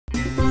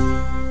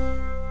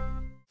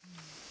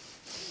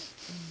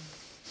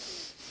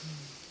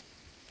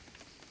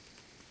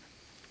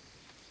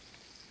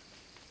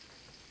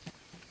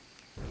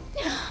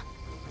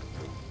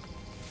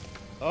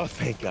Oh,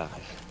 thank God.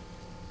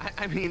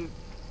 I mean,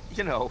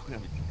 you know,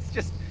 it's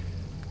just...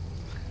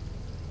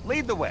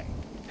 Lead the way.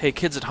 Hey,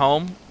 kids at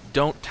home,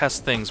 don't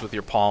test things with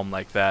your palm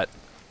like that,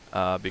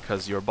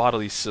 because your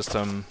bodily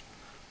system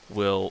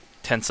will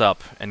tense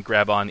up and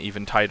grab on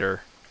even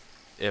tighter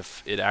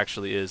if it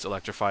actually is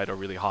electrified or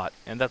really hot,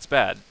 and that's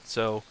bad.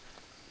 So,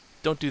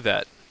 don't do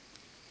that.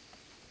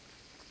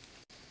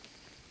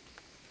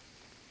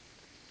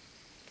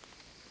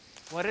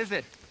 What is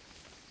it?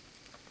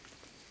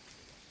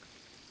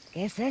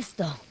 ¿Qué es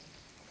esto?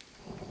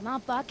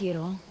 Not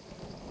pájaro,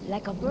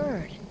 like a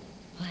bird,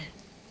 but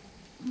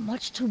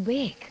much too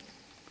big.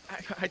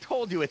 I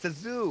told you, it's a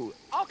zoo.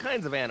 All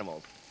kinds of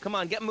animals. Come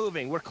on, get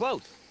moving. We're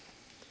close.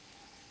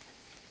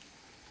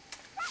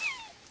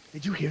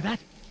 Did you hear that?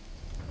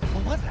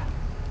 What was that?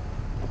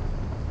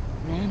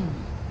 An animal.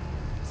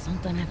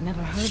 Something I've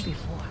never heard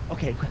before.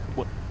 Okay,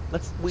 well,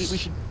 we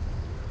should...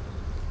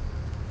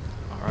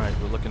 Alright,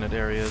 we're looking at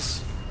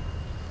areas.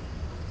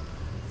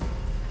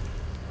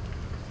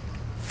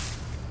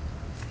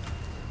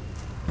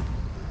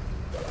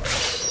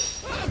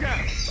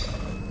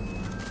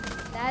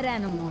 That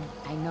animal,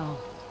 I know.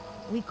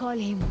 We call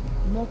him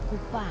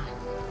Mokupa.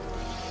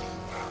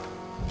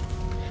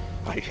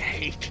 I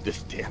hate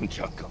this damn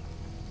jungle.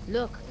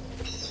 Look,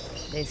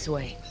 this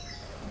way.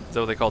 Is that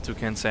what they call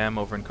Toucan Sam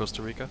over in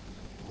Costa Rica?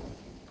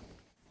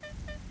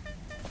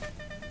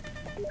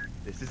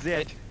 This is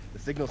it. The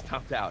signal's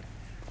topped out.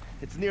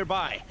 It's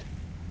nearby.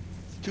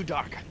 It's too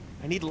dark.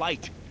 I need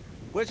light.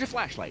 Where's your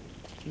flashlight?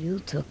 You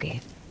took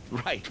it.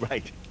 Right.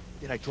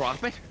 Did I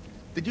drop it?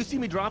 Did you see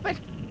me drop it?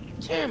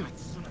 Damn it.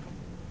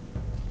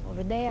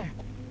 Over there.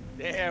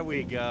 There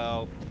we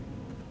go.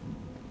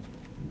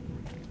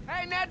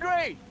 Hey,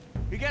 Nedry!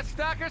 You get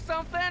stuck or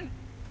something?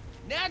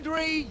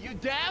 Nedry, you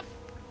deaf?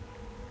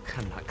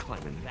 I'm not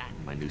climbing that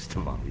in my new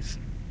Stavalis.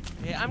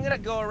 Yeah, I'm gonna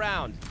go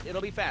around.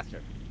 It'll be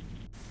faster.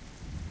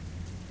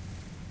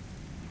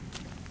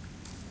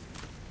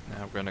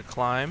 Now we're gonna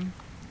climb.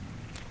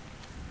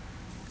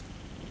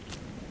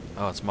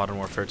 Oh, it's Modern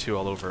Warfare 2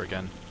 all over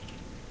again.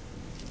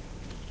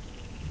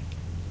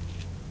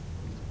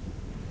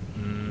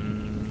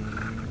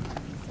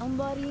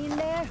 Somebody in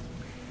there?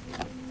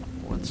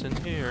 What's in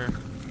here?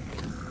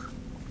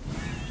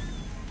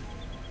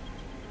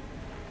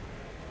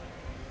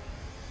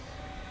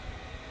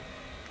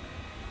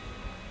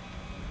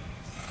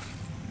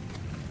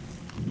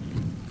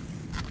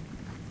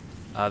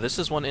 This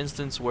is one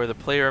instance where the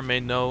player may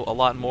know a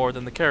lot more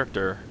than the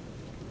character.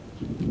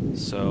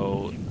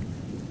 So,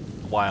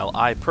 while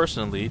I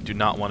personally do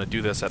not want to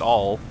do this at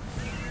all,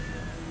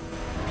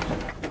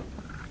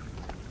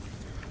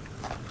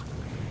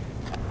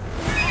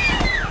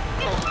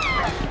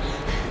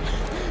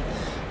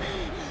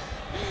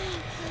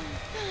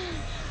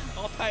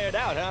 All tired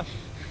out, huh?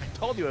 I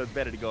told you it was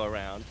better to go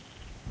around.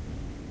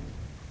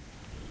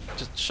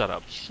 just shut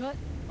up. Shut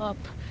up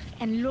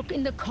and look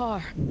in the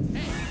car.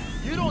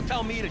 Hey, you don't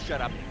tell me to shut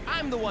up.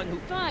 I'm the one who...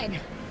 Fine.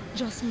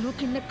 Just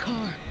look in the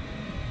car.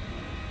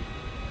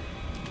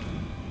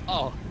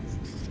 Oh, it's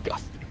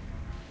disgusting.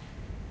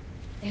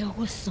 There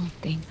was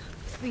something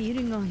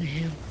feeding on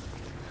him.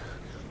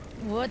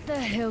 What the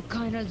hell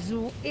kind of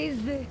zoo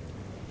is this?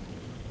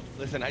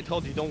 Listen, I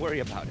told you, don't worry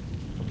about it,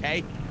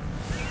 okay?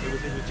 It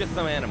was just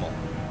some animal.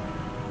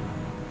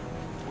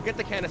 We'll get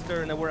the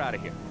canister and then we're out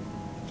of here.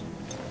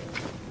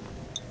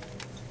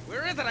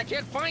 Where is it? I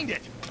can't find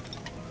it.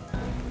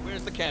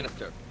 Where's the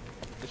canister?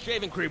 The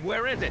shaving cream,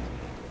 where is it?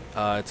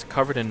 It's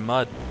covered in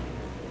mud.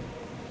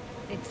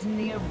 It's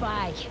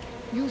nearby.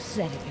 You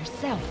said it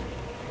yourself.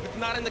 If it's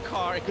not in the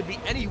car, it could be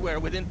anywhere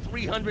within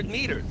 300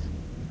 meters.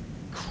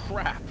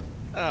 Crap.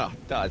 Oh,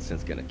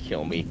 Dodson's gonna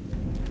kill me.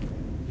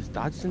 Is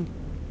Dodson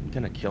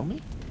gonna kill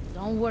me?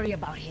 Don't worry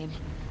about him.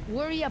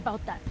 Worry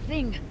about that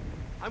thing.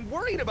 I'm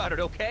worried about it,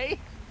 okay?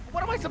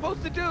 What am I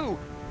supposed to do?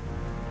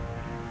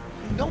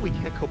 You know we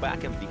can't go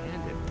back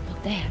empty-handed.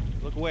 Look there.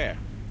 Look where?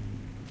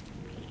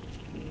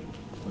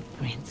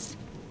 Footprints.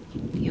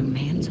 Your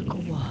man took a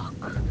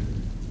walk.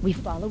 We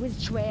follow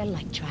his trail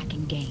like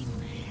tracking game.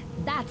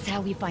 That's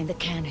how we find the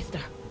canister.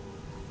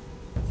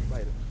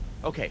 Right.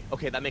 Okay,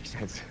 that makes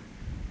sense.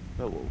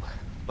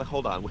 But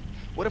hold on.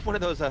 What if one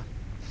of those,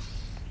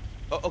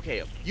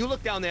 okay, you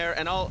look down there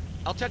and I'll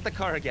check the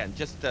car again,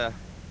 just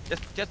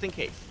in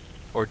case.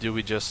 Or do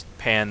we just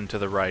pan to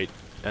the right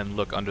and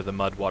look under the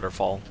mud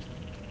waterfall?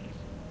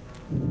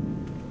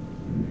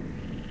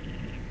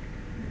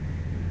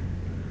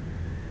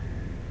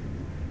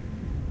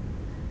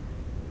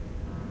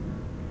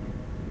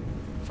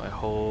 If I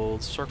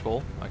hold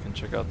circle, I can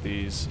check out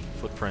these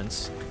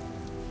footprints.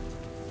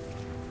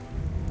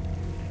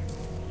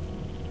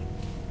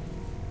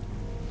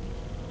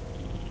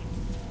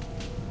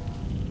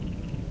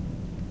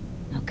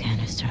 No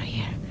canister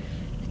here.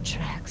 The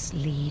tracks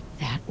lead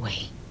that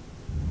way.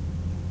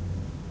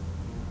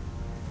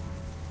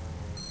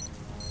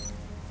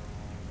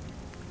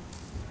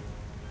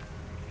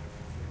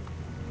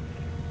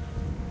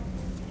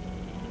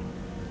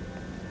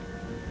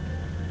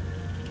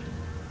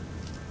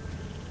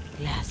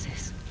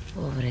 Glasses.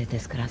 Pobre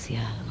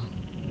desgraciado.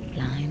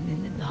 blind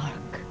in the dark.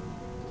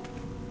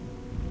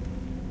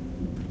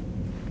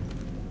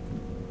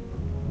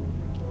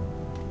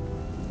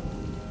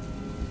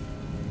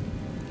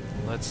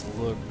 Let's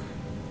look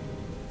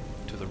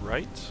to the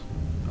right.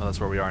 Oh, that's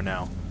where we are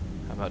now.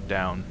 How about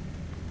down?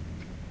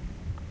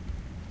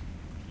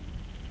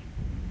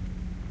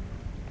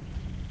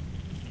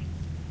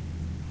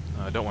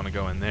 I don't want to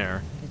go in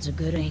there. It's a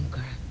good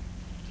anchor.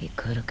 He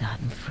could have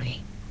gotten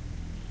free.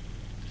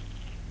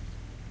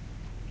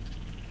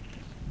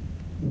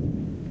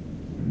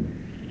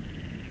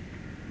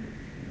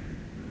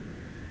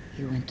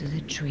 He went to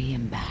the tree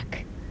and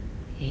back.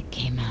 It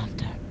came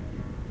after.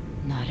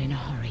 Not in a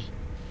hurry.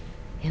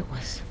 It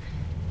was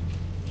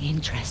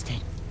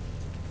interested.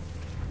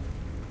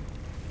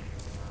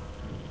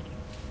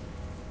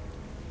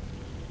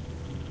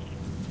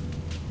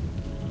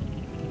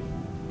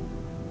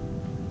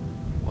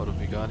 What have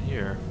we got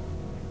here?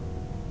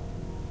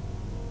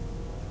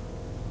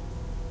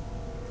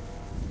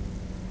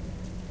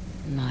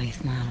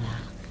 Nice, Nala.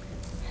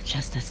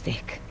 Just a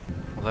stick.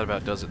 Well, that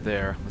about does it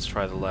there. Let's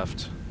try the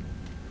left.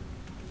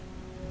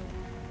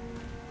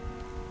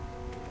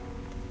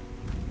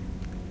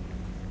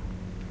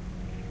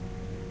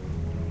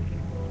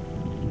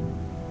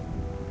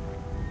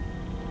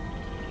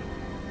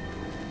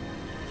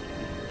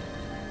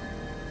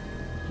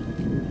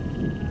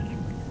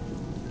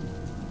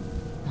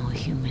 No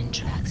human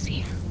tracks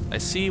here. I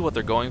see what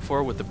they're going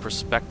for with the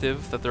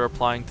perspective that they're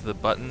applying to the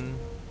button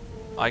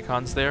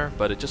icons there,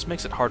 but it just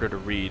makes it harder to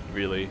read,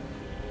 really.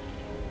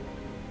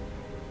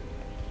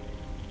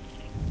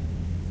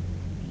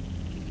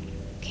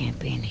 Can't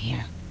be in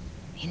here.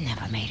 He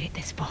never made it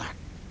this far.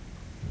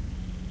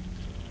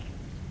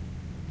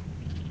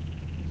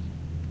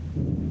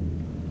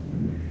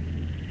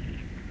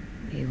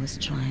 He was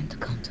trying to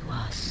come to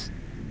us.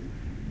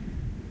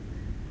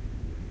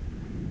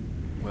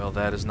 Well,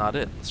 that is not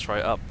it. Let's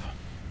try up.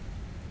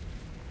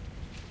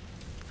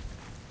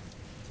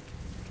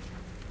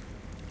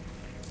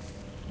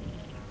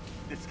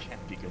 This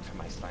can't be good for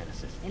my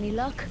sinuses. Any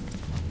luck?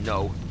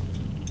 No.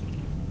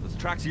 Those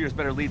tracks of yours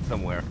better lead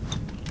somewhere.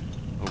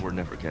 Or we're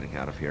never getting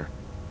out of here.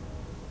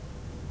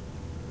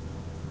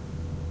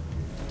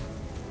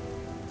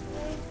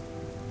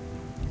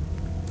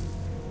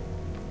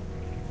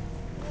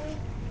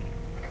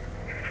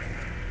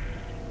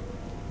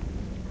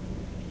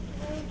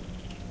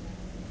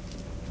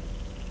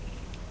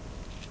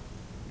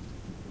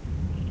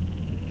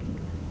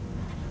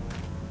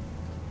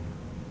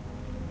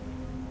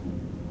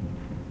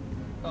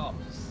 Oh,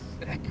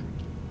 sick.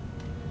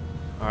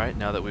 Alright,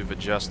 now that we've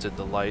adjusted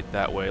the light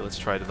that way, let's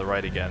try to the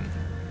right again.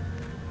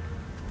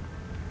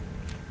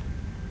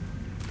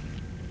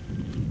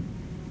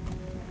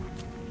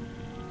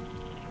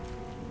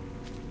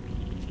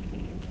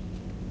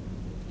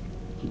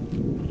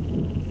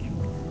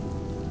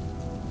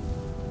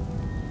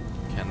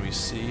 Can we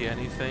see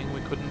anything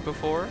we couldn't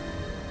before?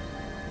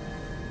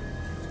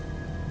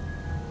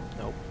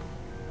 Nope.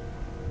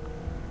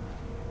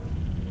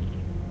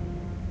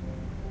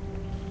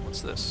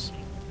 What's this?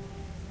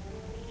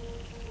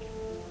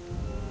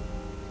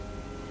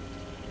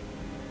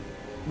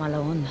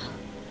 Malaona.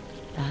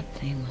 That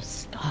thing was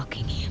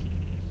stalking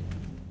him.